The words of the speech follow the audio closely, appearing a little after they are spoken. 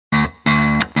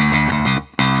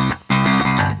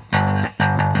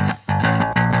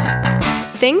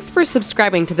Thanks for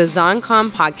subscribing to the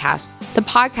ZonCon podcast, the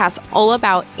podcast all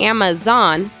about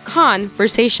Amazon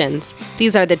conversations.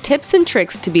 These are the tips and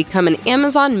tricks to become an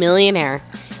Amazon millionaire.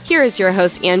 Here is your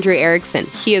host, Andrew Erickson.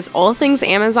 He is all things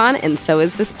Amazon, and so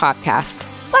is this podcast.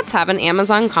 Let's have an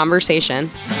Amazon conversation.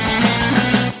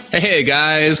 Hey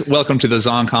guys, welcome to the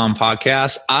ZonCon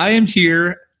podcast. I am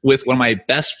here with one of my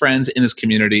best friends in this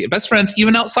community, best friends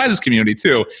even outside this community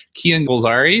too, Kian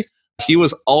Golzari. He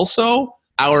was also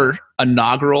our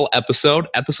inaugural episode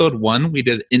 1. We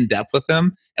did in depth with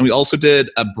him, and we also did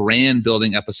a brand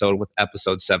building episode with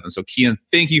episode 7. So Kian,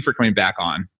 thank you for coming back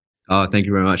on. Oh, thank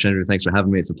you very much, Andrew. Thanks for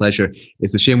having me. It's a pleasure.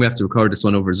 It's a shame we have to record this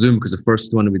one over Zoom because the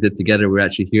first one we did together, we were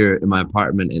actually here in my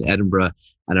apartment in Edinburgh.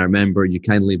 And I remember you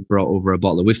kindly brought over a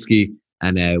bottle of whiskey,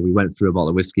 and we went through a bottle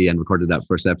of whiskey and recorded that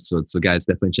first episode. So guys,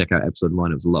 definitely check out episode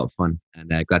 1. It was a lot of fun, and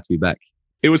glad to be back.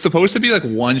 It was supposed to be like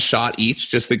one shot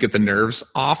each just to get the nerves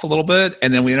off a little bit.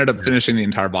 And then we ended up finishing the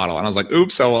entire bottle. And I was like,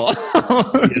 oops, so well.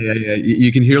 Yeah.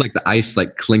 You can hear like the ice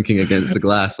like clinking against the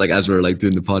glass like as we were like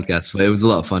doing the podcast. But it was a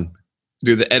lot of fun.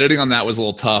 Dude, the editing on that was a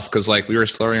little tough because like we were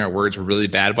slurring our words really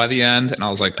bad by the end. And I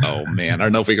was like, oh man, I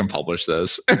don't know if we can publish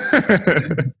this.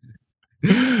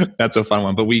 That's a fun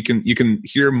one. But you can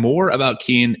hear more about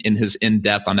Kian in his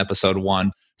in-depth on episode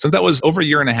 1. Since that was over a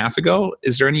year and a half ago,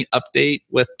 is there any update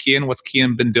with Kian? What's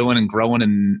Kian been doing and growing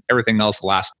and everything else the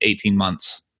last 18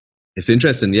 months? It's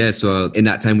interesting, yeah. So in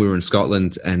that time we were in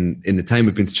Scotland, and in the time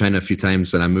we've been to China a few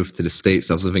times, and I moved to the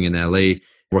States. I was living in LA,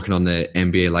 working on the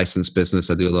NBA license business.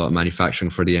 I do a lot of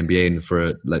manufacturing for the NBA and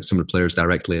for like some of the players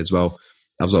directly as well.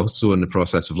 I was also in the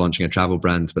process of launching a travel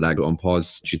brand, but I got on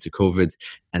pause due to COVID.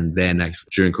 And then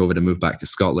during COVID, I moved back to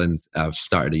Scotland. I've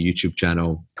started a YouTube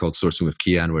channel called Sourcing with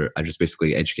Kian, where I'm just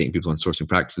basically educating people on sourcing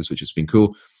practices, which has been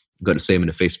cool. I've got the same in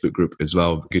a Facebook group as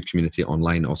well, good community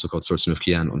online, also called Sourcing with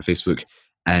Kian on Facebook.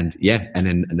 And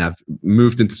I've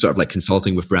moved into sort of like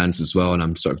consulting with brands as well. And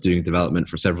I'm sort of doing development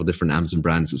for several different Amazon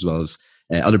brands as well as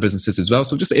other businesses as well.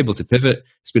 So just able to pivot.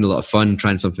 It's been a lot of fun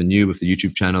trying something new with the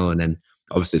YouTube channel. And then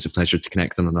obviously it's a pleasure to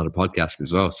connect on another podcast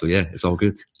as well. So yeah, it's all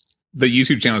good. The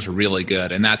YouTube channel is really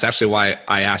good. And that's actually why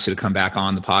I asked you to come back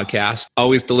on the podcast.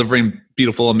 Always delivering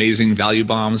beautiful, amazing value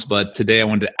bombs. But today I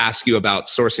wanted to ask you about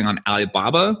sourcing on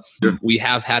Alibaba. We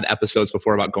have had episodes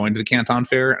before about going to the Canton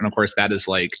Fair. And of course, that is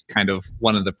like kind of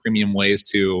one of the premium ways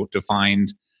to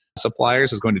find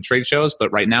suppliers is going to trade shows,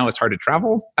 but right now it's hard to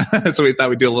travel. So we thought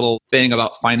we'd do a little thing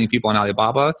about finding people on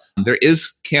Alibaba. There is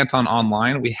Canton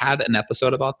Online. We had an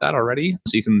episode about that already,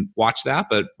 so you can watch that.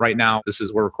 But right now,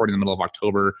 we're recording in the middle of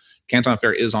October. Canton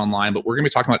Fair is online, but we're going to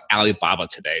be talking about Alibaba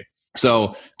today.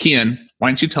 So Kian, why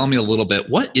don't you tell me a little bit,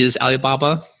 what is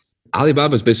Alibaba?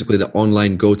 Alibaba is basically the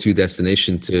online go-to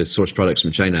destination to source products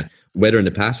from China. Whether in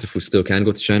the past, if we still can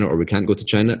go to China or we can't go to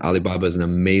China, Alibaba is an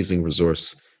amazing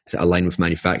resource to align with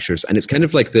manufacturers. And it's kind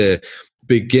of like the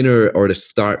beginner or the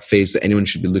start phase that anyone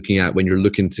should be looking at when you're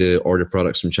looking to order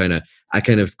products from China. I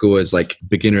kind of go as like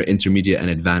beginner, intermediate, and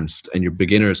advanced. And your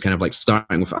beginner is kind of like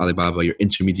starting with Alibaba. Your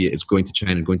intermediate is going to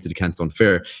China and going to the Canton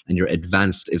Fair. And your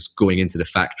advanced is going into the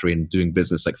factory and doing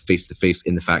business like face-to-face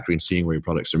in the factory and seeing where your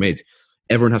products are made.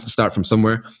 Everyone has to start from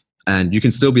somewhere. And you can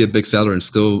still be a big seller and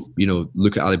still,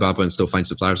 look at Alibaba and still find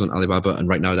suppliers on Alibaba. And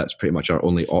right now, that's pretty much our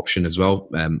only option as well,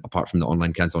 apart from the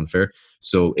online Canton Fair.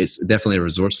 So it's definitely a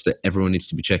resource that everyone needs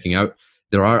to be checking out.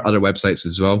 There are other websites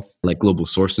as well, like Global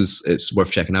Sources. It's worth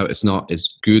checking out. It's not as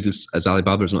good as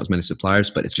Alibaba. There's not as many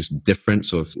suppliers, but it's just different.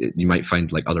 So you might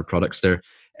find like other products there.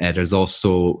 There's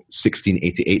also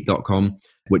 1688.com,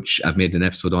 which I've made an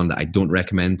episode on that I don't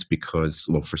recommend because,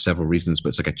 well, for several reasons, but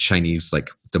it's like a Chinese like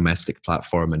domestic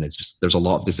platform, and there's a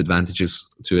lot of disadvantages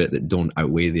to it that don't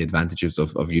outweigh the advantages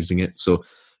of using it. So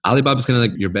Alibaba is kind of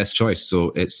like your best choice.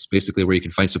 So it's basically where you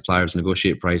can find suppliers,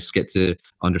 negotiate price, get to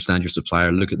understand your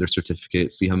supplier, look at their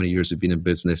certificates, see how many years they've been in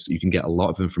business. You can get a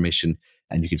lot of information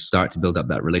and you can start to build up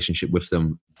that relationship with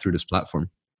them through this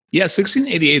platform. Yeah,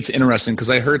 1688 is interesting because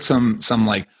I heard some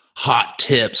like hot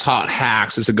tips, hot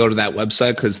hacks is to go to that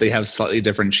website because they have slightly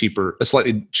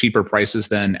cheaper prices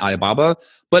than Alibaba,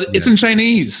 but it's in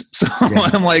Chinese. So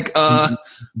I'm like,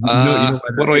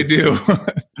 what do I do?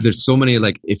 There's so many,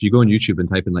 like, if you go on YouTube and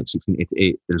type in like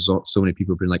 1688, there's so many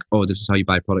people being like, oh, this is how you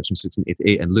buy products from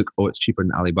 1688. And look, it's cheaper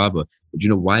than Alibaba. But do you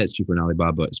know why it's cheaper than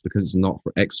Alibaba? It's because it's not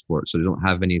for export. So they don't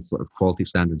have any sort of quality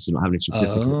standards. They don't have any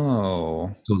certificates.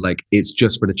 Oh. So like, it's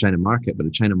just for the China market, but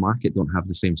the China market don't have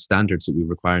the same standards that we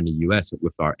require in the US, like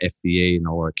with our FDA and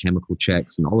all our chemical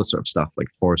checks and all this sort of stuff, like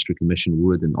forestry commission,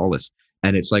 wood and all this.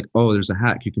 And it's like, oh, there's a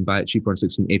hack. You can buy it cheaper on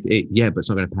 1688. Yeah, but it's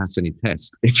not going to pass any tests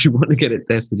if you want to get it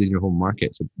tested in your home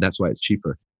market. So that's why it's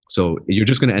cheaper. So you're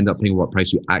just going to end up paying what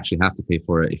price you actually have to pay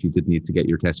for it if you did need to get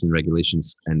your testing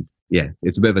regulations. And yeah,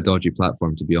 it's a bit of a dodgy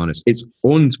platform, to be honest. It's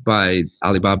owned by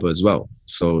Alibaba as well.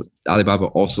 So Alibaba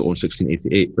also owns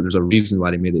 1688, but there's a reason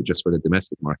why they made it just for the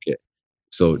domestic market.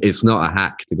 So it's not a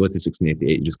hack to go to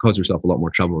 1688. You just cause yourself a lot more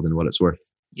trouble than what it's worth.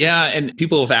 Yeah, and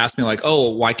people have asked me like, oh,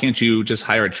 why can't you just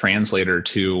hire a translator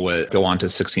to go on to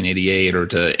 1688 or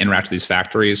to interact with these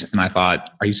factories? And I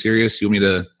thought, are you serious? You want me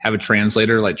to have a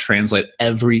translator like translate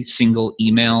every single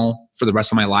email for the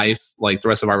rest of my life, like the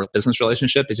rest of our business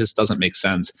relationship? It just doesn't make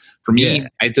sense. For me,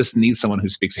 I just need someone who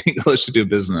speaks English to do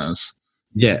business.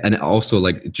 Yeah, and also,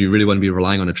 like, do you really want to be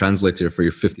relying on a translator for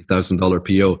your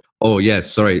 $50,000 PO? Oh, yeah,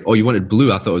 sorry. Oh, you wanted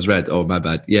blue? I thought it was red. Oh, my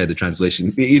bad. Yeah, the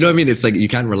translation. You know what I mean? It's like you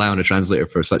can't rely on a translator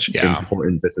for such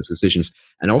important business decisions.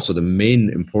 And also, the main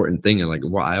important thing, and like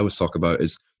what I always talk about,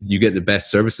 is you get the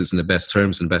best services and the best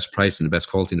terms and the best price and the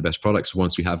best quality and the best products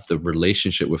once you have the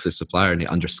relationship with the supplier and they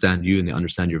understand you and they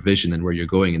understand your vision and where you're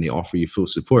going and they offer you full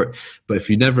support. But if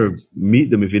you never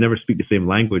meet them, if you never speak the same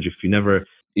language, if you never,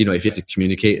 you know, if you have to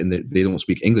communicate and they don't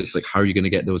speak English, like how are you going to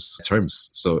get those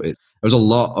terms? So there's a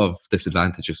lot of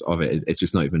disadvantages of it. It's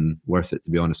just not even worth it,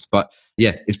 to be honest. But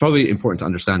yeah, it's probably important to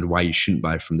understand why you shouldn't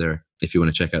buy from there if you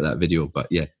want to check out that video. But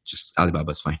yeah, just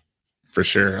Alibaba's fine. For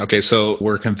sure. Okay, so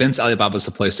we're convinced Alibaba's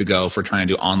the place to go for trying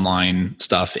to do online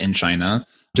stuff in China.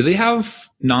 Do they have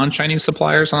non-Chinese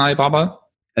suppliers on Alibaba?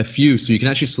 A few. So you can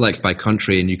actually select by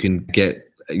country and you can get,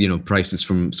 you know, prices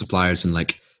from suppliers in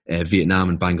like Vietnam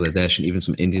and Bangladesh and even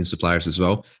some Indian suppliers as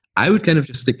well. I would kind of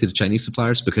just stick to the Chinese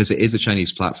suppliers because it is a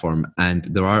Chinese platform and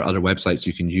there are other websites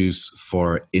you can use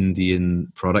for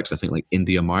Indian products. I think like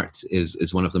India Mart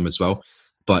is one of them as well.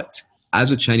 But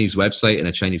as a Chinese website and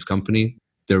a Chinese company,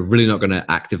 they're really not going to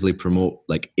actively promote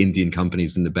like Indian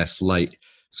companies in the best light.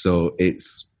 So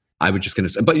I would just kind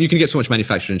of, but you can get so much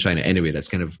manufactured in China anyway. That's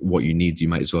kind of what you need. You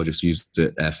might as well just use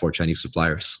it for Chinese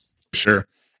suppliers. Sure.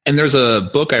 And there's a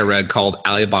book I read called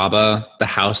Alibaba, The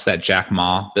House That Jack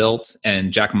Ma Built.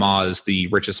 And Jack Ma is the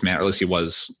richest man, or at least he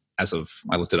was, as of,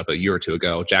 I looked it up a year or two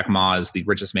ago. Jack Ma is the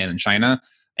richest man in China.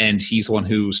 And he's the one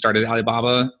who started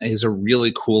Alibaba. It's a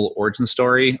really cool origin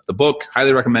story. The book,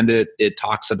 highly recommend it. It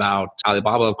talks about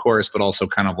Alibaba, of course, but also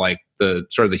kind of like the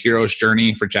sort of the hero's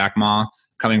journey for Jack Ma,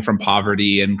 coming from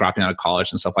poverty and dropping out of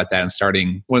college and stuff like that and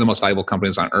starting one of the most valuable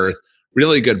companies on earth.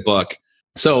 Really good book.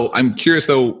 So I'm curious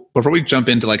though, before we jump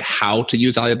into like how to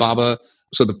use Alibaba,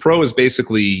 so the pro is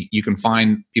basically you can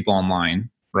find people online,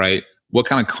 right? What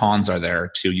kind of cons are there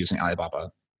to using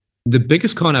Alibaba? The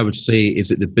biggest con I would say is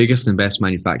that the biggest and best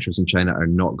manufacturers in China are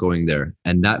not going there.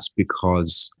 And that's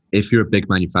because if you're a big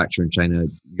manufacturer in China,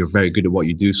 you're very good at what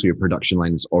you do. So your production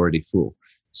line is already full.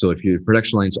 So if your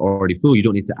production line is already full, you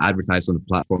don't need to advertise on the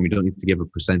platform. You don't need to give a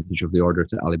percentage of the order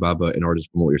to Alibaba in order to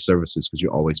promote your services because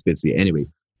you're always busy anyway.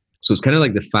 So it's kind of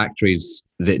like the factories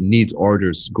that need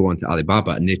orders go onto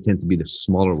Alibaba and they tend to be the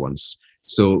smaller ones.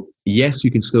 So yes, you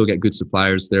can still get good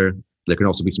suppliers there. There can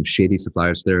also be some shady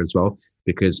suppliers there as well,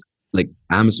 because like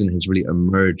Amazon has really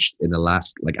emerged in the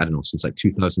last, like, I don't know, since like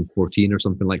 2014 or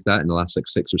something like that, in the last like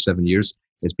 6 or 7 years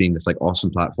as being this like awesome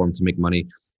platform to make money.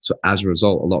 So as a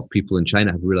result, a lot of people in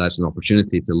China have realized an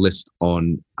opportunity to list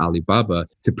on Alibaba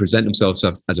to present themselves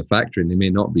as a factory, and they may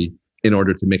not be, in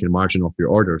order to make a margin off your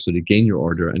order. So they gain your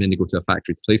order and then they go to a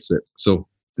factory to place it. So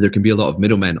there can be a lot of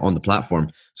middlemen on the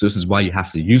platform. So this is why you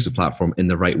have to use the platform in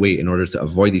the right way in order to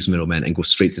avoid these middlemen and go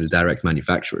straight to the direct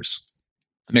manufacturers.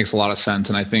 That makes a lot of sense.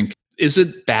 And I think, is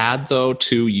it bad though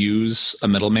to use a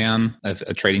middleman,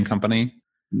 a trading company?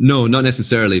 No, not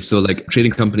necessarily. So like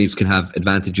trading companies can have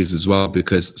advantages as well,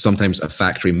 because sometimes a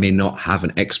factory may not have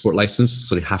an export license,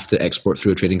 so they have to export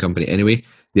through a trading company anyway.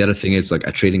 The other thing is like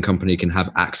a trading company can have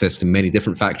access to many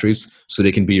different factories, so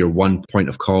they can be your one point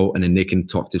of call and then they can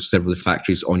talk to several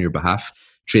factories on your behalf.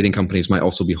 Trading companies might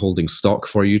also be holding stock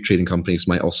for you. Trading companies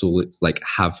might also like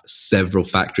have several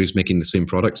factories making the same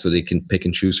product, so they can pick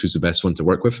and choose who's the best one to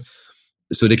work with.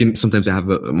 So they can sometimes have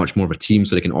a much more of a team,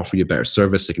 so they can offer you a better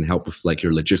service. They can help with like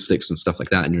your logistics and stuff like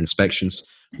that and your inspections.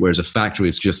 Whereas a factory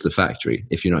is just a factory,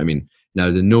 if you know what I mean. Now,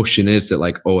 the notion is that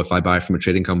like, oh, if I buy from a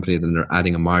trading company, then they're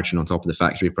adding a margin on top of the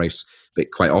factory price.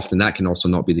 But quite often that can also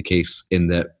not be the case, in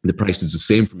that the price is the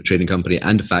same from a trading company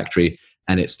and a factory.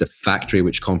 And it's the factory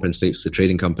which compensates the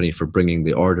trading company for bringing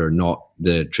the order, not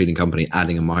the trading company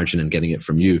adding a margin and getting it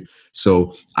from you.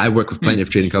 So I work with plenty of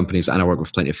trading companies and I work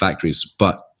with plenty of factories,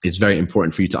 but it's very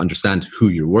important for you to understand who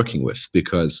you're working with,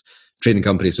 because trading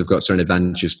companies have got certain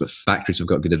advantages, but factories have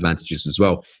got good advantages as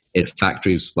well. If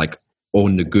factories like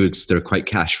own the goods, they're quite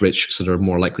cash rich, so they're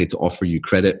more likely to offer you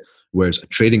credit, whereas a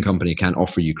trading company can't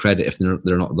offer you credit if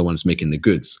they're not the ones making the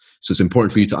goods. So it's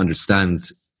important for you to understand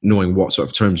knowing what sort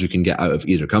of terms you can get out of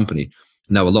either company.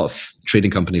 Now, a lot of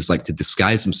trading companies like to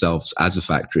disguise themselves as a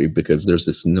factory because there's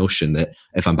this notion that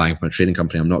if I'm buying from a trading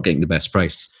company, I'm not getting the best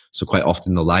price. So quite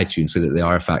often they'll lie to you and say that they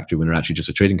are a factory when they're actually just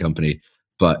a trading company.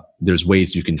 But there's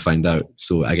ways you can find out.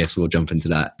 So I guess we'll jump into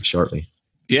that shortly.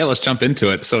 Yeah, let's jump into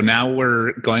it. So now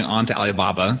we're going on to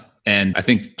Alibaba. And I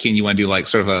think, Kian, you want to do like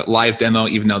sort of a live demo,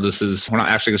 even though we're not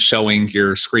actually showing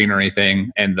your screen or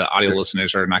anything, and the audio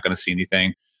listeners are not going to see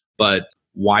anything. But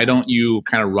why don't you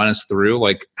kind of run us through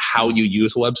like how you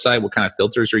use a website, what kind of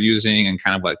filters you're using, and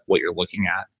kind of like what you're looking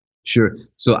at? Sure.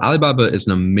 So Alibaba is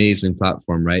an amazing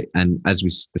platform, right? And as we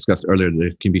discussed earlier,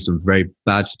 there can be some very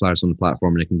bad suppliers on the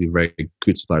platform and there can be very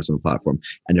good suppliers on the platform.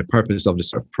 And the purpose of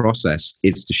this sort of process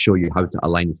is to show you how to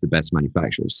align with the best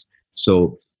manufacturers.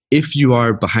 So if you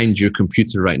are behind your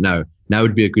computer right now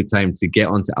would be a good time to get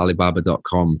onto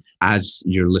Alibaba.com as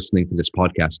you're listening to this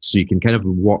podcast. So you can kind of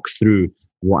walk through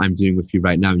what I'm doing with you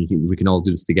right now. And we can all do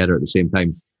this together at the same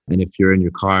time. And if you're in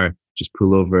your car, just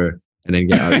pull over and then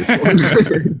get out your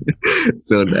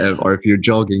phone. Or if you're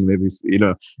jogging, maybe,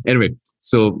 Anyway,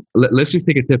 so let's just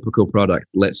take a typical product.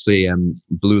 Let's say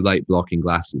blue light blocking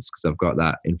glasses, because I've got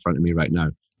that in front of me right now.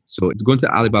 So go into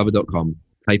Alibaba.com,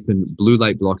 type in blue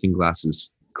light blocking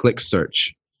glasses, click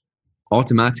search.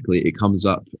 Automatically, it comes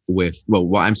up with,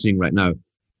 what I'm seeing right now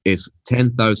is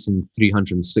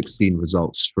 10,316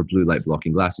 results for blue light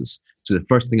blocking glasses. So the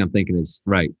first thing I'm thinking is,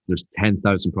 right, there's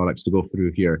 10,000 products to go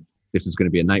through here. This is going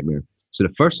to be a nightmare. So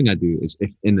the first thing I do is,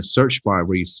 if in the search bar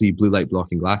where you see blue light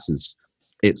blocking glasses,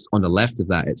 it's on the left of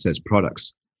that, it says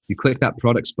products. You click that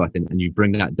products button and you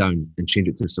bring that down and change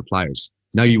it to suppliers.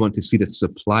 Now you want to see the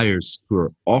suppliers who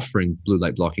are offering blue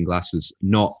light blocking glasses,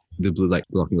 not the blue light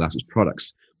blocking glasses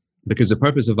products. Because the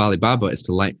purpose of Alibaba is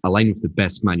to align with the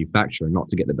best manufacturer, not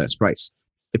to get the best price.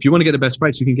 If you want to get the best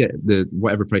price, you can get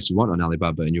whatever price you want on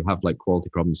Alibaba, and you'll have like quality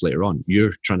problems later on.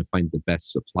 You're trying to find the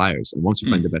best suppliers. And once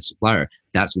you find the best supplier,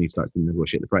 that's when you start to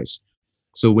negotiate the price.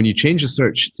 So when you change the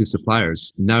search to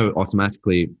suppliers, now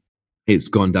automatically it's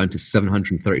gone down to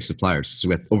 730 suppliers. So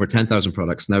we have over 10,000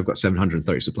 products. Now we've got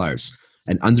 730 suppliers.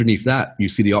 And underneath that, you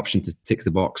see the option to tick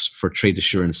the box for trade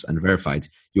assurance and verified.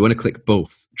 You want to click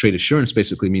both. Trade assurance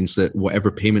basically means that whatever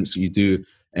payments you do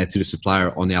to the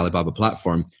supplier on the Alibaba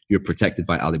platform, you're protected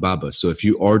by Alibaba. So if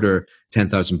you order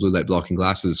 10,000 blue light blocking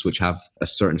glasses, which have a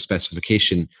certain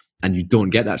specification, and you don't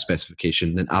get that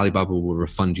specification, then Alibaba will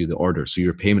refund you the order. So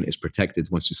your payment is protected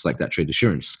once you select that trade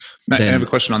assurance. I have a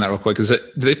question on that real quick. Do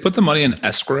they put the money in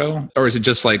escrow, or is it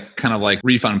just like kind of like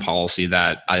refund policy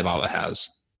that Alibaba has?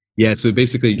 Yeah, so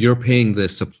basically you're paying the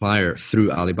supplier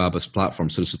through Alibaba's platform,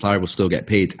 so the supplier will still get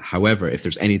paid. However, if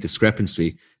there's any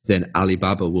discrepancy, then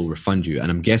Alibaba will refund you. And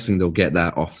I'm guessing they'll get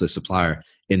that off the supplier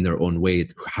in their own way.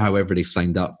 However they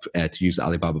signed up to use the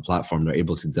Alibaba platform, they're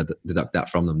able to deduct that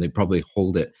from them. They probably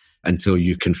hold it until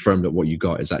you confirm that what you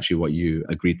got is actually what you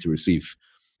agreed to receive.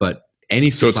 But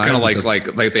so it's kind of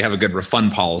like they have a good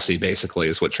refund policy, basically,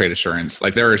 is what trade assurance.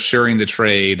 Like they're assuring the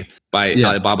trade by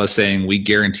Alibaba saying, we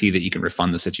guarantee that you can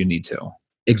refund this if you need to.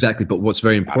 Exactly. But what's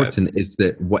very important is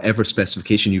that whatever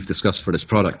specification you've discussed for this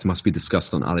product must be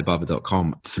discussed on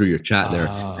Alibaba.com through your chat there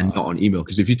and not on email.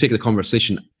 Because if you take the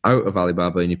conversation out of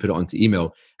Alibaba and you put it onto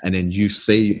email and then you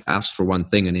say you asked for one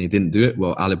thing and they didn't do it,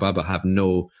 well, Alibaba have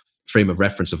no frame of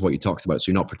reference of what you talked about.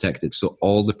 So you're not protected. So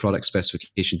all the product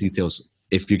specification details,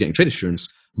 if you're getting trade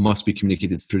assurance, must be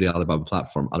communicated through the Alibaba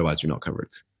platform. Otherwise, you're not covered.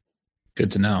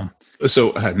 Good to know.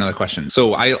 So another question.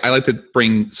 So I like to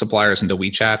bring suppliers into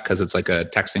WeChat because it's like a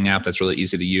texting app that's really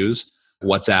easy to use.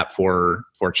 WhatsApp for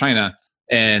China.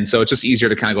 And so it's just easier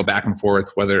to kind of go back and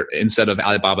forth, whether instead of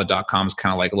Alibaba.com is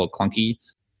kind of like a little clunky.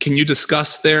 Can you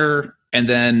discuss there? And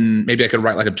then maybe I could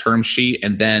write like a term sheet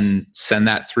and then send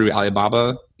that through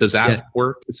Alibaba. Does that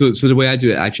work? So the way I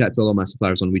do it, I chat to all of my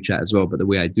suppliers on WeChat as well. But the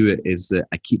way I do it is that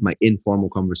I keep my informal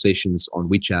conversations on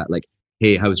WeChat. Like,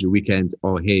 hey, how was your weekend?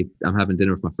 Oh, hey, I'm having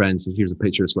dinner with my friends. And here's a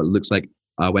picture. It's what it looks like.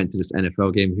 I went to this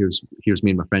NFL game. Here's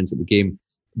me and my friends at the game.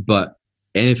 But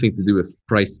anything to do with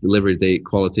price, delivery date,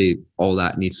 quality, all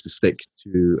that needs to stick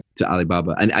to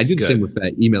Alibaba. And I do the same with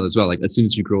email as well. Like as soon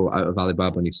as you grow out of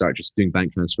Alibaba and you start just doing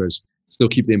bank transfers, still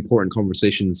keep the important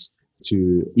conversations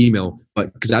to email.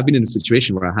 But because I've been in a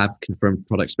situation where I have confirmed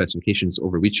product specifications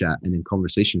over WeChat and then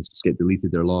conversations just get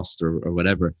deleted or lost or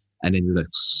whatever. And then you're like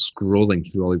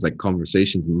scrolling through all these like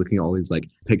conversations and looking at all these like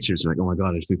pictures. You're like, oh my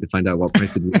God, I just need to find out what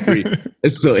price did we agree.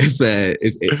 So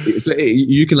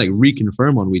you can like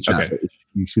reconfirm on WeChat, but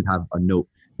you should have a note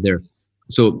there.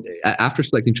 So after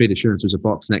selecting trade assurance, there's a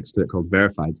box next to it called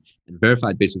verified. And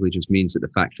verified basically just means that the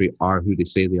factory are who they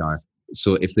say they are.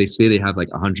 So if they say they have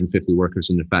like 150 workers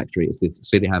in their factory, if they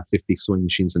say they have 50 sewing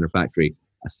machines in their factory,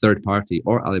 a third party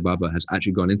or Alibaba has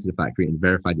actually gone into the factory and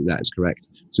verified that that is correct.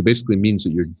 So basically means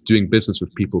that you're doing business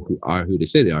with people who are who they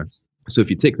say they are. So if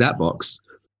you tick that box,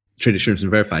 trade assurance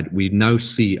and verified, we now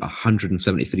see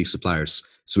 173 suppliers.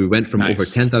 So we went from over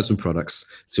 10,000 products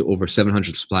to over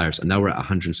 700 suppliers, and now we're at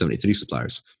 173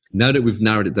 suppliers. Now that we've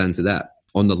narrowed it down to that,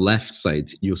 on the left side,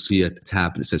 you'll see a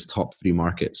tab that says top 3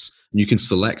 markets. And you can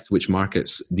select which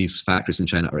markets these factories in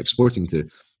China are exporting to.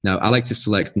 Now, I like to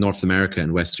select North America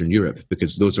and Western Europe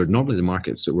because those are normally the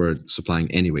markets that we're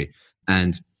supplying anyway.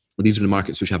 And these are the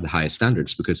markets which have the highest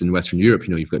standards, because in Western Europe,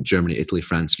 you've got Germany, Italy,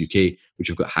 France, UK, which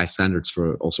have got high standards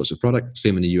for all sorts of product.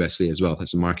 Same in the USA as well. If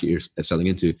that's the market you're selling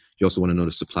into. You also want to know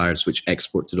the suppliers which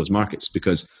export to those markets,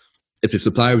 because if the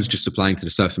supplier was just supplying to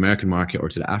the South American market or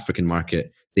to the African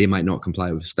market, they might not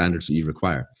comply with the standards that you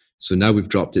require. So now we've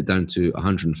dropped it down to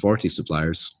 140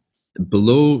 suppliers.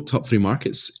 Below top 3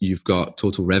 markets, you've got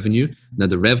total revenue. Now,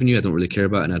 the revenue I don't really care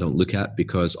about and I don't look at,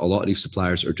 because a lot of these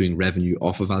suppliers are doing revenue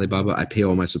off of Alibaba. I pay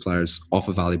all my suppliers off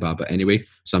of Alibaba anyway.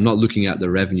 So I'm not looking at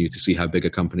their revenue to see how big a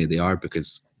company they are,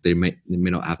 because they may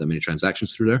not have that many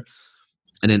transactions through there.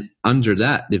 And then under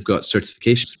that, they've got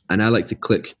certifications. And I like to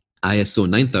click ISO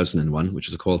 9001, which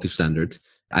is a quality standard,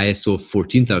 ISO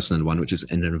 14001, which is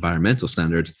an environmental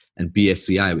standard, and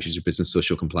BSCI, which is your business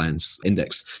social compliance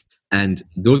index. And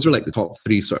those are like the top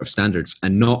 3 sort of standards.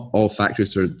 And not all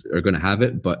factories are going to have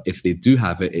it, but if they do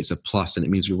have it, it's a plus, and it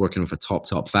means you're working with a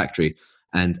top factory.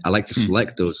 And I like to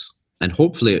select those, and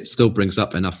hopefully it still brings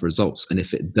up enough results. And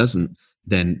if it doesn't,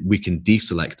 then we can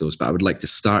deselect those. But I would like to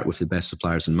start with the best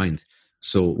suppliers in mind.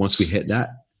 So once we hit that.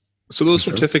 So those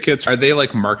certificates, are they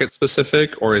like market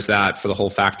specific, or is that for the whole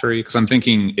factory? Because I'm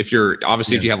thinking if you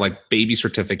have like baby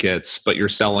certificates, but you're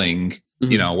selling,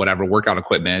 whatever workout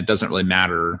equipment, it doesn't really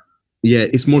matter. Yeah,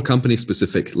 it's more company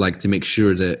specific, like to make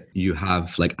sure that you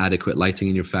have like adequate lighting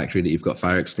in your factory, that you've got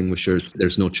fire extinguishers,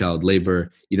 there's no child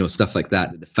labor, stuff like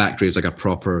that. The factory is like a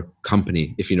proper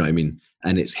company, if you know what I mean.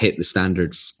 And it's hit the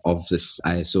standards of this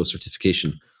ISO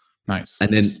certification. Nice.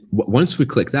 And then once we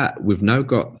click that, we've now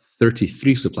got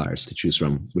 33 suppliers to choose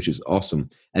from, which is awesome.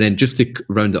 And then just to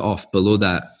round it off, below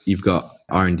that, you've got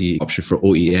R&D option for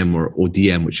OEM or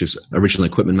ODM, which is original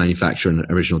equipment manufacturer and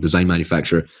original design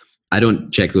manufacturer. I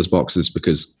don't check those boxes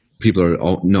because people are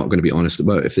not going to be honest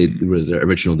about if they were the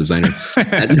original designer.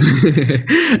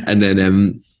 And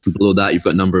then below that, you've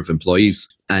got number of employees.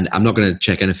 And I'm not going to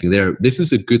check anything there. This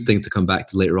is a good thing to come back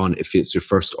to later on. If it's your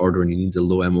first order and you need a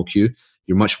low MOQ,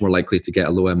 you're much more likely to get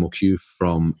a low MOQ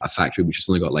from a factory which has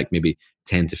only got like maybe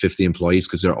 10 to 50 employees,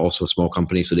 because they're also a small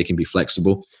company, so they can be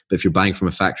flexible. But if you're buying from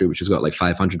a factory which has got like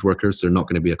 500 workers, they're not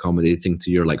going to be accommodating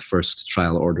to your like first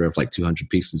trial order of like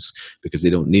 200 pieces, because they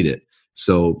don't need it.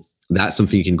 So that's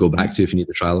something you can go back to if you need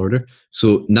the trial order.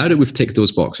 So now that we've ticked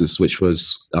those boxes, which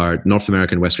was our North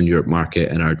American, Western Europe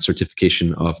market, and our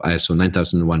certification of ISO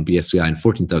 9001, BSCI, and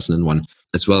 14001,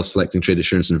 as well as selecting trade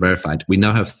assurance and verified, we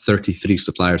now have 33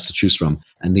 suppliers to choose from.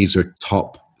 And these are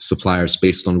top suppliers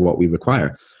based on what we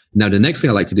require. Now, the next thing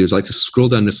I like to do is I like to scroll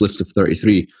down this list of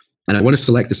 33, and I want to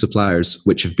select the suppliers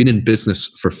which have been in business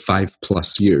for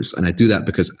 5+ years. And I do that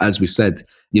because, as we said,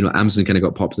 Amazon kind of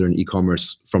got popular in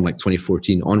e-commerce from like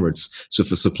 2014 onwards. So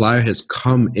if a supplier has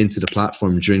come into the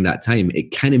platform during that time,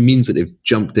 it kind of means that they've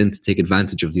jumped in to take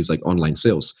advantage of these like online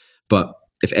sales. But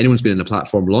if anyone's been in the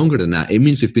platform longer than that, it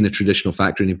means they've been a traditional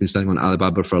factory and they've been selling on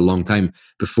Alibaba for a long time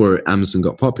before Amazon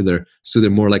got popular. So they're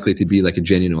more likely to be like a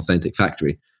genuine, authentic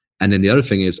factory. And then the other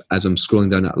thing is, as I'm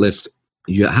scrolling down that list,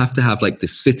 you have to have like the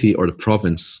city or the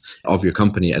province of your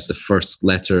company as the first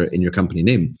letter in your company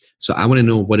name. So I want to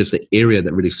know what is the area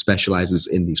that really specializes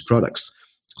in these products.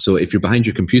 So if you're behind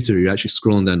your computer, you're actually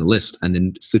scrolling down the list, and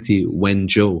then city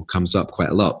Wenzhou comes up quite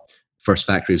a lot. First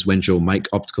factory is Wenzhou Mic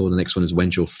Optical. The next one is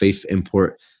Wenzhou Faith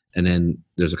Import. And then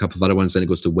there's a couple of other ones. Then it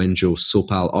goes to Wenzhou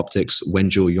Sopal Optics,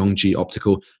 Wenzhou Yongji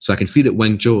Optical. So I can see that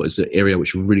Wenzhou is the area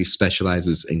which really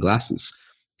specializes in glasses.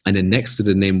 And then next to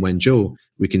the name Wenzhou,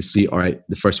 we can see, all right,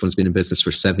 the first one's been in business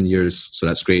for 7 years. So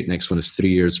that's great. Next one is 3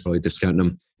 years, probably discount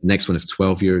them. Next one is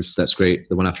 12 years. That's great.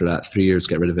 The one after that, 3 years,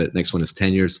 get rid of it. Next one is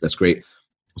 10 years. That's great.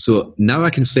 So now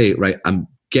I can say, right, I'm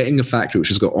getting a factory which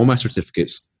has got all my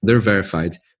certificates. They're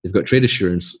verified. They've got trade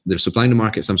assurance. They're supplying the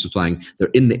markets I'm supplying. They're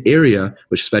in the area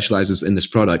which specializes in this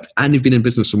product. And they've been in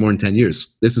business for more than 10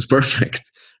 years. This is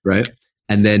perfect, right?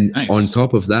 And then on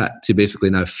top of that, to basically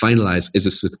now finalize, is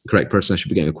this the correct person I should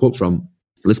be getting a quote from?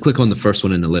 Let's click on the first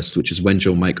one in the list, which is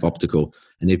Wenzhou Mic Optical,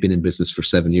 and they've been in business for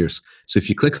 7 years. So if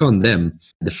you click on them,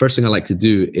 the first thing I like to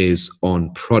do is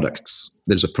on products.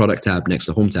 There's a product tab next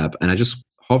to the home tab, and I just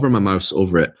hover my mouse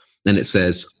over it, and it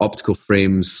says optical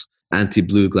frames,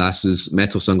 anti-blue glasses,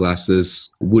 metal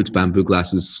sunglasses, wood bamboo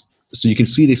glasses, So you can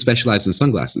see they specialize in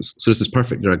sunglasses. So this is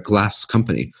perfect. They're a glass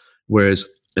company. Whereas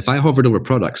if I hovered over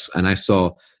products and I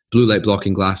saw blue light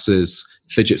blocking glasses,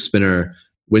 fidget spinner,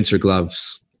 winter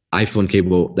gloves, iPhone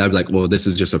cable, that would be like, well, this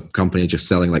is just a company just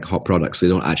selling like hot products. They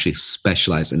don't actually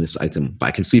specialize in this item. But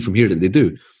I can see from here that they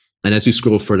do. And as you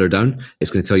scroll further down,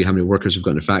 it's going to tell you how many workers you've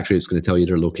got in the factory. It's going to tell you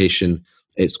their location.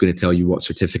 It's going to tell you what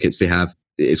certificates they have.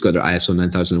 It's got their ISO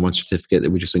 9001 certificate that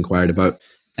we just inquired about.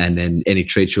 And then any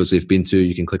trade shows they've been to,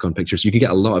 you can click on pictures. You can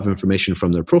get a lot of information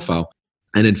from their profile.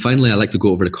 And then finally, I like to go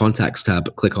over the contacts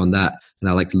tab, click on that, and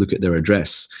I like to look at their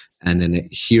address. And then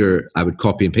here, I would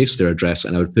copy and paste their address,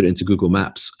 and I would put it into Google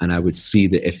Maps, and I would see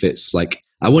that if it's like,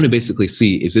 I want to basically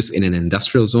see, is this in an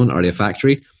industrial zone? Are they a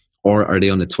factory? Or are they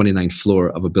on the 29th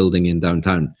floor of a building in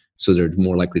downtown? So they're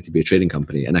more likely to be a trading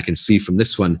company. And I can see from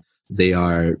this one, they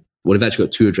are, well, they've actually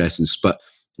got 2 addresses, but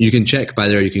you can check by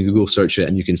there, you can Google search it,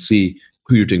 and you can see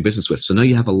who you're doing business with. So now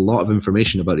you have a lot of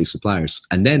information about these suppliers.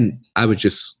 And then I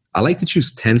like to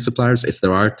choose 10 suppliers, if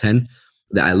there are 10,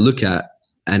 that I look at,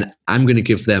 and I'm going to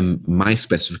give them my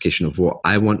specification of what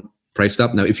I want priced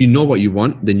up. Now, if you know what you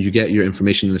want, then you get your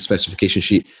information in a specification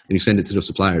sheet and you send it to those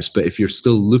suppliers. But if you're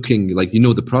still looking, like you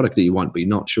know the product that you want, but you're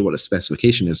not sure what the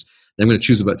specification is, then I'm going to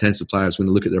choose about 10 suppliers. I'm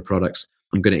going to look at their products.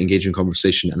 I'm going to engage in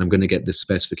conversation, and I'm going to get the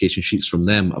specification sheets from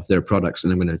them of their products,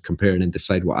 and I'm going to compare and then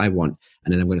decide what I want,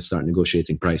 and then I'm going to start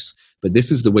negotiating price. But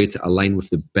this is the way to align with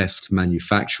the best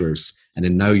manufacturers. And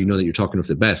then now you know that you're talking with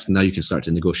the best. Now you can start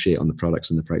to negotiate on the products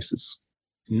and the prices.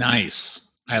 Nice.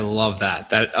 I love that.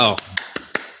 That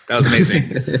was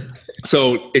amazing.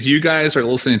 So if you guys are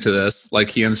listening to this, like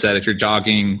Kian said, if you're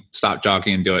jogging, stop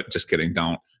jogging and do it. Just kidding,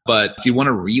 don't. But if you want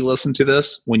to re-listen to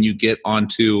this when you get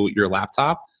onto your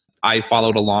laptop, I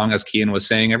followed along as Kian was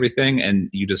saying everything, and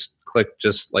you just click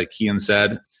just like Kian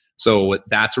said. So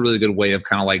that's a really good way of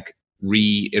kind of like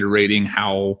reiterating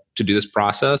how to do this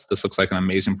process. This looks like an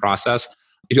amazing process.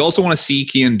 If you also want to see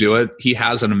Kian do it, he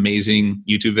has an amazing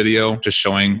YouTube video just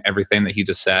showing everything that he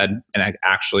just said, and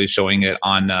actually showing it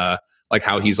on like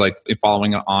how he's like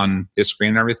following it on his screen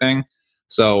and everything.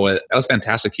 So that was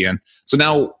fantastic, Kian. So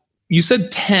now you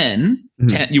said 10,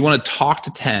 10, you want to talk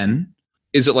to 10.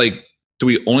 Is it like, do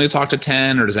we only talk to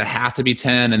 10, or does it have to be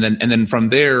 10? And then from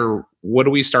there, what do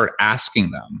we start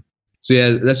asking them? So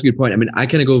yeah, that's a good point. I mean, I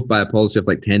kind of go by a policy of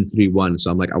like 10, 3, 1.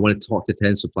 So I'm like, I want to talk to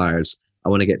 10 suppliers. I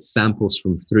want to get samples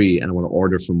from 3, and I want to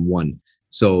order from 1.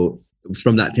 So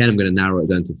from that 10, I'm going to narrow it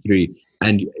down to 3.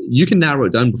 And you can narrow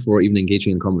it down before even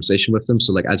engaging in conversation with them.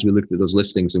 So like as we looked at those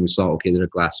listings and we saw, okay, they're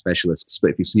glass specialists.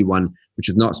 But if you see one which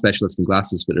is not a specialist in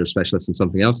glasses, but they're a specialist in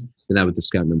something else, then I would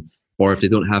discount them. Or if they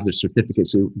don't have the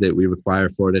certificates that we require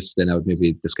for this, then I would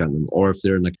maybe discount them. Or if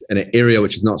they're in like in an area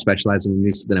which is not specializing in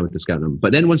these, then I would discount them.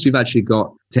 But then once we've actually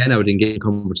got 10, I would engage in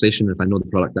conversation. If I know the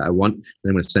product that I want, then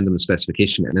I'm going to send them the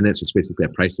specification. And then it's just basically a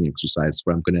pricing exercise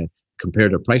where I'm going to compare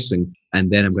their pricing,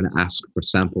 and then I'm going to ask for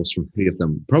samples from 3 of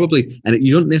them. Probably, and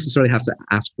you don't necessarily have to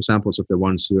ask for samples of the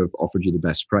ones who have offered you the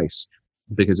best price,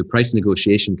 because a price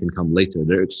negotiation can come later.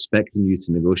 They're expecting you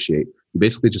to negotiate. You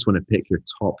basically just want to pick your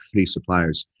top 3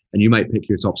 suppliers. And you might pick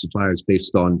your top suppliers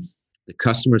based on the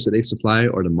customers that they supply,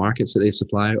 or the markets that they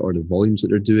supply, or the volumes that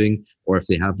they're doing, or if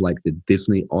they have like the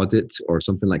Disney audit or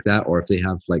something like that, or if they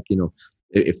have like, you know,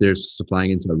 if they're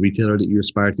supplying into a retailer that you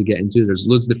aspire to get into. There's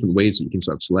loads of different ways that you can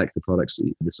sort of select the products,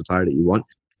 the supplier that you want.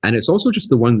 And it's also just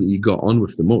the one that you got on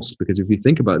with the most, because if you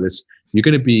think about this, you're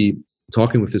going to be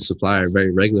talking with this supplier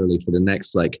very regularly for the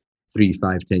next like 3,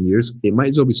 5, 10 years. It might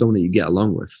as well be someone that you get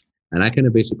along with. And I kind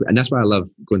of basically, and that's why I love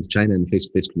going to China and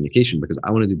face-to-face communication, because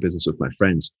I want to do business with my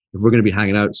friends. If we're going to be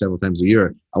hanging out several times a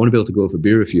year, I want to be able to go for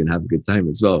beer with you and have a good time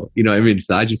as well. You know what I mean?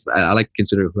 So I like to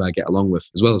consider who I get along with,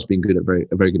 as well as being good at very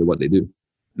good at what they do.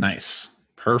 Nice.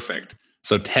 Perfect.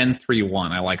 So 10, 3,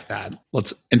 1. I like that.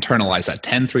 Let's internalize that.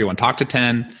 10, 3, 1. Talk to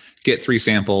 10, get 3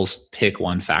 samples, pick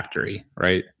 1 factory,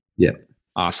 right? Yeah.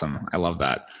 Awesome. I love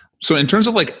that. So in terms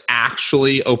of like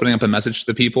actually opening up a message to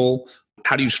the people,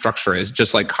 how do you structure it? Is it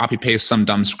just like copy paste some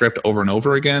dumb script over and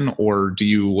over again? Or do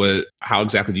you, how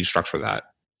exactly do you structure that?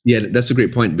 Yeah, that's a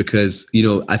great point, because, you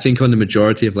know, I think on the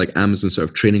majority of like Amazon sort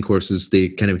of training courses, they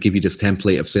kind of give you this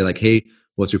template of say like, hey,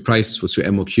 what's your price? What's your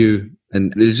MOQ?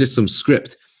 And there's just some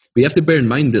script. But you have to bear in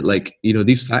mind that like, you know,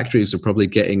 these factories are probably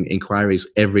getting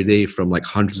inquiries every day from like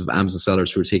hundreds of Amazon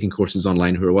sellers who are taking courses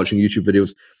online, who are watching YouTube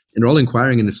videos, and they're all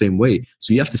inquiring in the same way.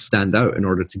 So you have to stand out in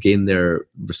order to gain their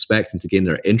respect and to gain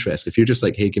their interest. If you're just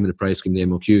like, hey, give me the price, give me the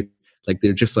MOQ, like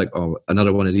they're just like, oh,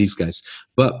 another one of these guys.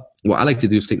 But what I like to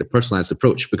do is take the personalized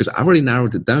approach, because I've already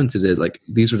narrowed it down to the, like,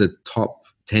 these are the top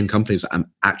 10 companies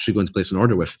I'm actually going to place an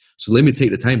order with. So let me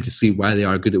take the time to see why they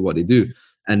are good at what they do.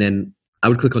 And then I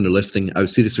would click on their listing. I would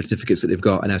see the certificates that they've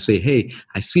got. And I say, hey,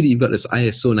 I see that you've got this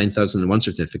ISO 9001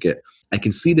 certificate. I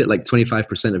can see that like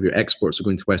 25% of your exports are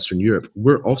going to Western Europe.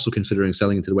 We're also considering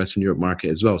selling into the Western Europe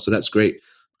market as well. So that's great.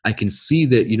 I can see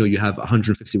that, you have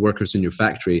 150 workers in your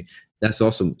factory. That's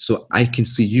awesome. So I can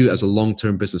see you as a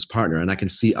long-term business partner, and I can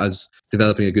see us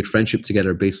developing a good friendship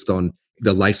together based on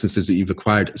the licenses that you've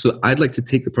acquired. So I'd like to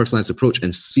take the personalized approach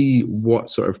and see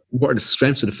what are the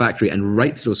strengths of the factory and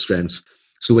write to those strengths.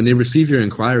 So when they receive your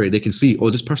inquiry, they can see,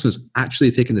 oh, this person is actually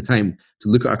taking the time to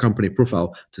look at our company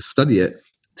profile, to study it,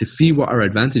 to see what our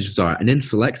advantages are, and then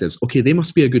select us. Okay, they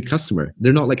must be a good customer.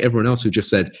 They're not like everyone else who just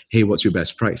said, hey, what's your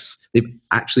best price? They've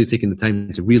actually taken the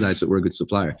time to realize that we're a good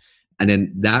supplier. And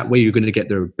then that way you're going to get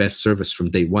their best service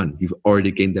from day one. You've already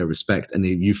gained their respect, and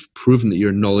you've proven that you're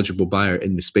a knowledgeable buyer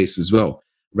in the space as well,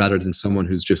 rather than someone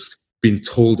who's just been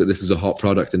told that this is a hot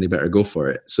product and they better go for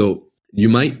it. So you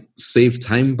might save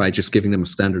time by just giving them a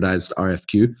standardized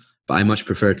RFQ, but I much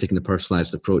prefer taking the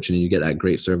personalized approach, and you get that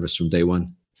great service from day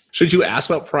one. Should you ask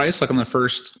about price like on the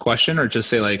first question, or just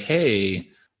say like, hey,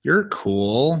 you're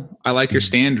cool, I like your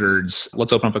standards,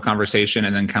 let's open up a conversation,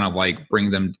 and then kind of like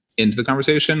bring them into the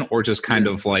conversation, or just kind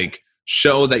of like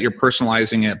show that you're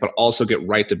personalizing it, but also get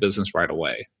right to business right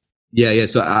away? Yeah.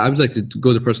 So I would like to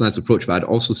go the personalized approach, but I'd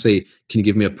also say, can you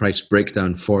give me a price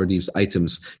breakdown for these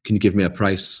items? Can you give me a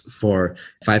price for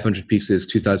 500 pieces,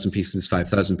 2,000 pieces,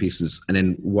 5,000 pieces? And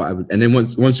then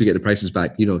once you get the prices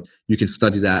back, you can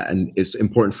study that, and it's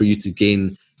important for you to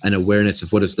gain an awareness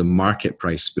of what is the market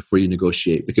price before you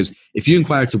negotiate. Because if you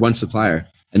inquire to one supplier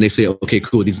and they say, okay,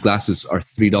 cool, these glasses are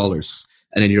 $3,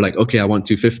 and then you're like, okay, I want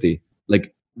 $2.50.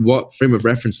 Like, what frame of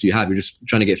reference do you have? You're just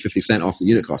trying to get 50 cents off the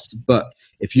unit cost. But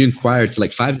if you inquired to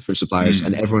like 5 different suppliers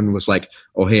and everyone was like,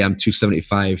 oh, hey, I'm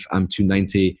 $2.75, I'm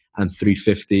 $2.90, I'm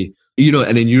 $3.50,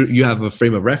 and then you have a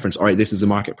frame of reference. All right, this is the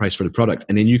market price for the product.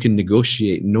 And then you can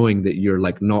negotiate knowing that you're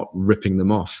like not ripping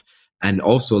them off. And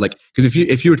also, like, because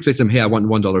if you were to say to them, hey, I want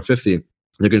 $1.50,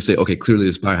 they're going to say, okay, clearly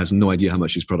this buyer has no idea how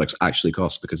much these products actually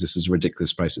cost, because this is a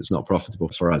ridiculous price. It's not profitable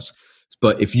for us.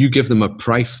 But if you give them a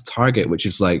price target, which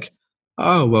is like,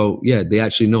 oh, well, yeah, they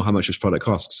actually know how much this product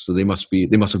costs, so they must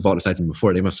have bought this item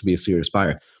before. They must be a serious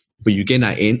buyer. But you gain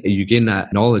that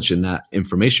knowledge and that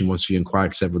information once you inquire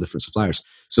to several different suppliers.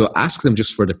 So ask them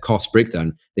just for the cost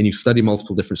breakdown. Then you study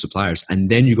multiple different suppliers, and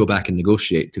then you go back and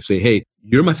negotiate to say, hey,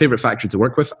 you're my favorite factory to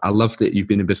work with. I love that you've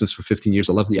been in business for 15 years.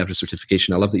 I love that you have the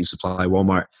certification. I love that you supply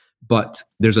Walmart. But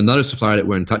there's another supplier that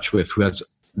we're in touch with who has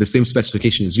the same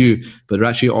specification as you, but they're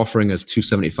actually offering us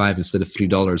 $2.75 instead of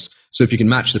 $3. So if you can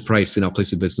match the price, then I'll place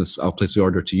the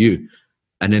order to you.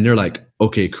 And then they're like,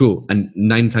 okay, cool. And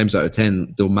 9 times out of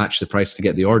 10, they'll match the price to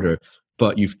get the order.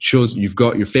 But you've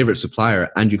got your favorite supplier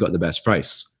and you got the best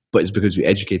price. But it's because you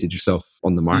educated yourself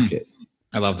on the market.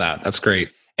 I love that. That's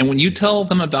great. And when you tell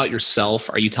them about yourself,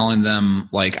 are you telling them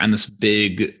like, I'm this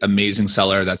big, amazing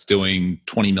seller that's doing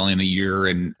 20 million a year,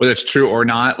 and whether it's true or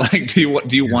not, like, do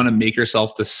you want to make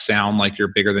yourself to sound like you're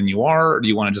bigger than you are? Or do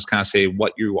you want to just kind of say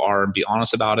what you are and be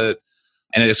honest about it?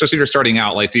 And especially if you're starting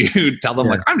out, like, do you tell them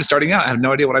like, I'm just starting out, I have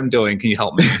no idea what I'm doing, can you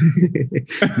help me?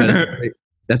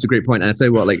 That's a great point. And I tell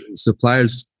you what, like,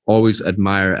 suppliers always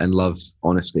admire and love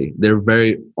honesty. They're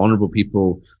very honorable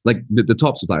people. Like the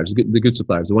top suppliers, the good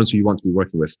suppliers, the ones who you want to be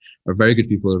working with, are very good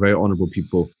people. They're very honorable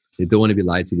people. They don't want to be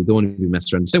lied to. They don't want to be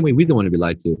messed around. The same way we don't want to be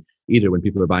lied to either when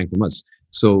people are buying from us.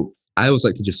 So I always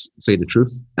like to just say the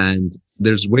truth. And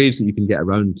there's ways that you can get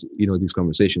around, these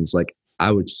conversations. Like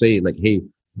I would say, like, hey,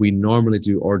 we normally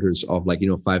do orders of like,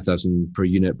 5,000 per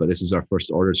unit, but this is our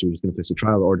first order. So we're just going to place a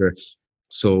trial order.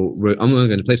 So I'm only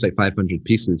going to place like 500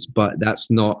 pieces, but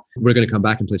we're going to come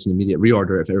back and place an immediate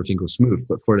reorder if everything goes smooth.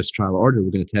 But for this trial order,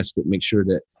 we're going to test it, make sure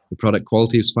that the product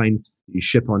quality is fine, that you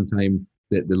ship on time,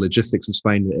 that the logistics is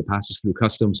fine, that it passes through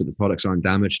customs, that the products aren't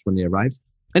damaged when they arrive.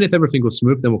 And if everything goes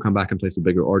smooth, then we'll come back and place a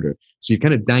bigger order. So you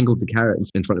kind of dangled the carrot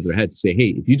in front of their head to say, hey,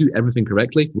 if you do everything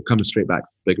correctly, we're coming straight back,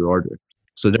 bigger order.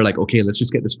 So they're like, okay, let's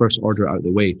just get this first order out of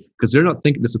the way, because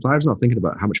the supplier's not thinking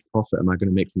about how much profit am I going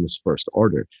to make from this first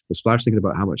order. The supplier's thinking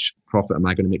about how much profit am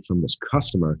I going to make from this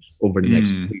customer over the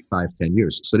next 3, 5, 10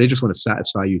 years. So they just want to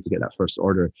satisfy you to get that first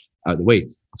order out of the way.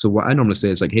 So what I normally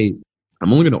say is like, hey,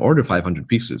 I'm only going to order 500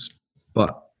 pieces,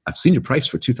 but I've seen your price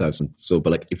for 2,000. But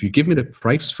like, if you give me the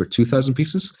price for 2,000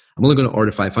 pieces, I'm only going to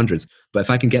order 500. But if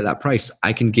I can get that price,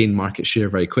 I can gain market share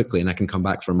very quickly, and I can come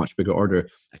back for a much bigger order.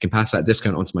 I can pass that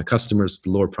discount on to my customers. The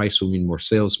lower price will mean more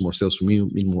sales for me will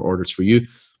mean more orders for you.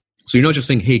 So you're not just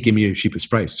saying, hey, give me your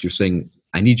cheapest price. You're saying,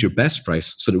 I need your best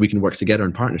price so that we can work together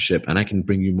in partnership and I can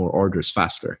bring you more orders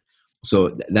faster.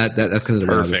 So that's kind of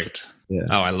the perfect. Yeah.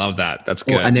 Oh, I love that. That's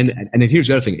good. And then here's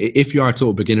the other thing. If you are a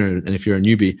total beginner and if you're a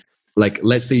newbie, like,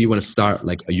 let's say you want to start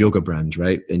like a yoga brand,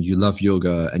 right? And you love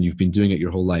yoga and you've been doing it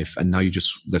your whole life. And now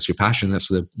that's your passion. That's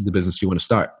the business you want to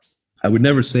start. I would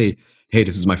never say, hey,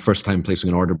 this is my first time placing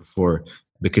an order before,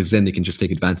 because then they can just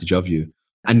take advantage of you.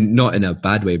 And not in a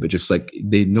bad way, but just like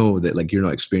they know that like you're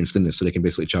not experienced in this, so they can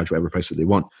basically charge whatever price that they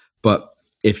want. But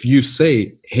if you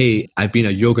say, hey, I've been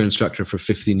a yoga instructor for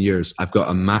 15 years, I've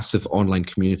got a massive online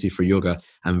community for yoga,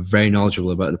 I'm very knowledgeable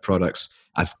about the products,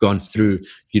 I've gone through,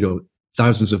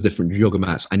 thousands of different yoga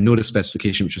mats, I know the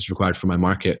specification which is required for my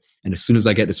market, and as soon as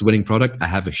I get this winning product, I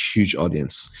have a huge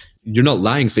audience. You're not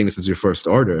lying saying this is your first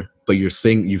order, but you're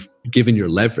saying you've given your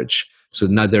leverage. So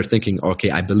now they're thinking,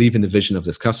 okay, I believe in the vision of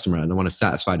this customer and I want to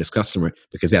satisfy this customer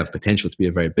because they have potential to be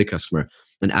a very big customer.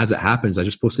 And as it happens, I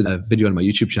just posted a video on my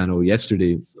YouTube channel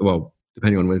yesterday. Well,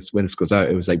 depending on when this goes out,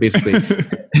 it was like basically,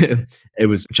 it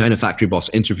was China factory boss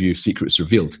interview, secrets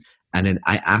revealed. And then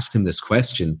I asked him this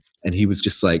question and he was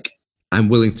just like, I'm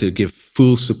willing to give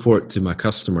full support to my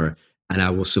customer and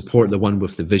I will support the one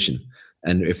with the vision.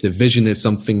 And if the vision is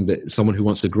something that someone who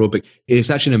wants to grow big,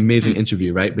 it's actually an amazing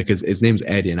interview, right? Because his name's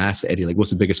Eddie, and I asked Eddie, like, what's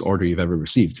the biggest order you've ever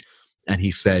received? And he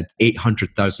said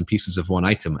 800,000 pieces of one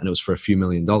item, and it was for a few $1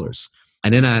 million.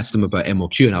 And then I asked him about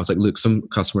MOQ, and I was like, look, some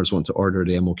customers want to order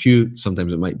the MOQ.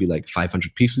 Sometimes it might be like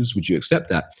 500 pieces. Would you accept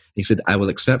that? And he said, I will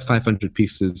accept 500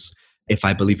 pieces if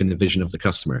I believe in the vision of the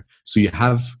customer. So you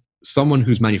have someone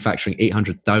who's manufacturing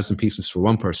 800,000 pieces for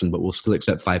one person, but will still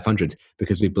accept 500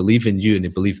 because they believe in you and they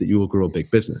believe that you will grow a big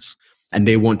business. And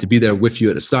they want to be there with you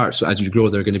at the start. So as you grow,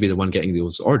 they're going to be the one getting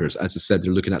those orders. As I said,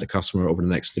 they're looking at the customer over the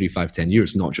next 3, 5, 10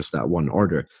 years, not just that one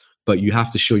order. But you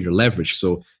have to show your leverage.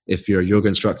 So if you're a yoga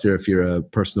instructor, if you're a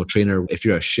personal trainer, if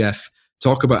you're a chef,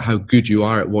 talk about how good you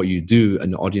are at what you do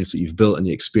and the audience that you've built and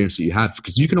the experience that you have,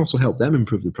 because you can also help them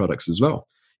improve the products as well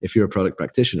if you're a product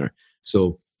practitioner.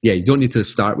 So yeah, you don't need to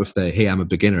start with the, hey, I'm a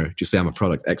beginner. Just say I'm a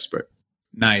product expert.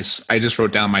 Nice. I just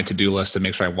wrote down my to-do list to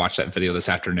make sure I watch that video this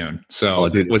afternoon. So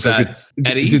was that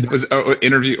Eddie?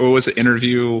 Was it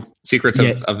interview secrets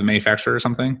of the manufacturer or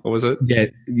something? What was it? Yeah.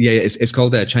 It's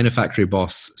called China Factory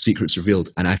Boss Secrets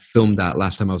Revealed. And I filmed that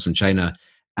last time I was in China.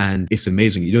 And it's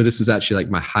amazing. This was actually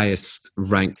like my highest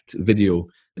ranked video.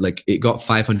 Like it got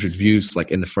 500 views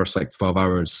like in the first like 12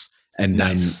 hours. And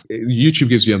nice. YouTube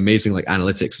gives you amazing like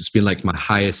analytics. It's been like my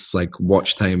highest like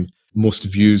watch time, most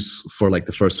views for like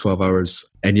the first 12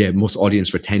 hours, and yeah, most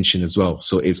audience retention as well.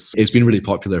 So it's been really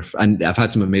popular, and I've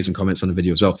had some amazing comments on the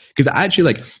video as well. Because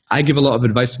I give a lot of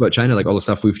advice about China, like all the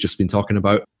stuff we've just been talking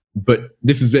about. But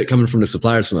this is it coming from the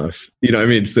supplier's mouth. You know what I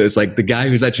mean? So it's like the guy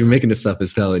who's actually making this stuff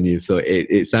is telling you. So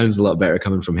it sounds a lot better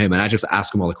coming from him. And I just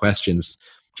ask him all the questions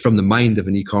from the mind of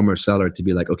an e-commerce seller to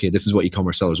be like, okay, this is what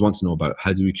e-commerce sellers want to know about.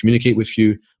 How do we communicate with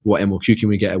you? What MOQ can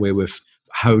we get away with?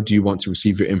 How do you want to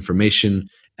receive your information?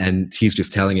 And he's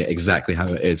just telling it exactly how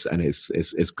it is. And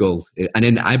it's gold. And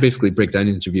then I basically break down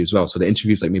the interview as well. So the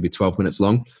interview is like maybe 12 minutes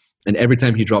long. And every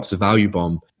time he drops a value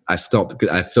bomb, I stop,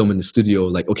 I film in the studio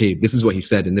like, okay, this is what he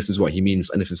said and this is what he means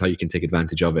and this is how you can take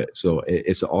advantage of it. So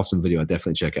it's an awesome video. I'll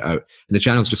definitely check it out. And the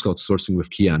channel is just called Sourcing with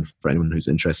Kian for anyone who's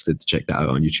interested to check that out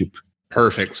on YouTube.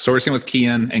 Perfect. Sourcing with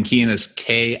Kian, and Kian is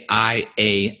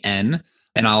Kian.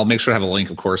 And I'll make sure to have a link,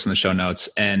 of course, in the show notes.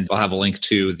 And I'll have a link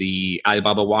to the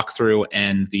Alibaba walkthrough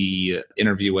and the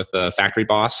interview with the factory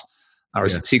boss. Our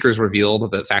Secrets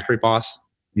Revealed, the factory boss.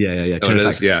 Yeah. So it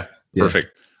is. Yeah.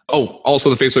 Perfect. Oh,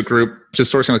 also the Facebook group,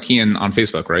 just Sourcing with Kian on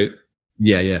Facebook, right?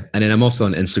 Yeah. And then I'm also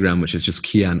on Instagram, which is just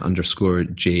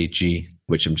Kian_JG,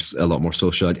 which I'm just a lot more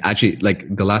social. Actually,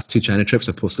 like the last 2 China trips,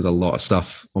 I posted a lot of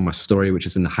stuff on my story, which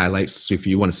is in the highlights. So if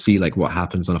you want to see like what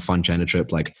happens on a fun China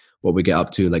trip, like what we get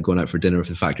up to, like going out for dinner with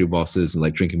the factory bosses and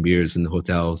like drinking beers in the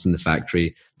hotels in the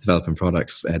factory, developing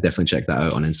products, definitely check that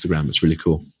out on Instagram. It's really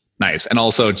cool. Nice. And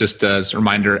also just as a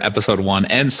reminder, episode 1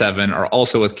 and 7 are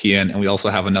also with Kian. And we also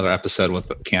have another episode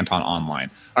with Canton Online.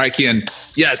 All right, Kian.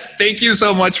 Yes. Thank you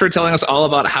so much for telling us all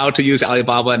about how to use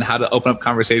Alibaba and how to open up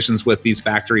conversations with these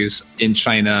factories in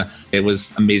China. It was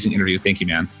an amazing interview. Thank you,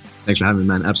 man. Thanks for having me,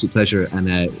 man. Absolute pleasure. And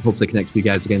hopefully connect with you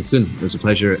guys again soon. It was a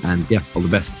pleasure. And yeah, all the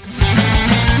best.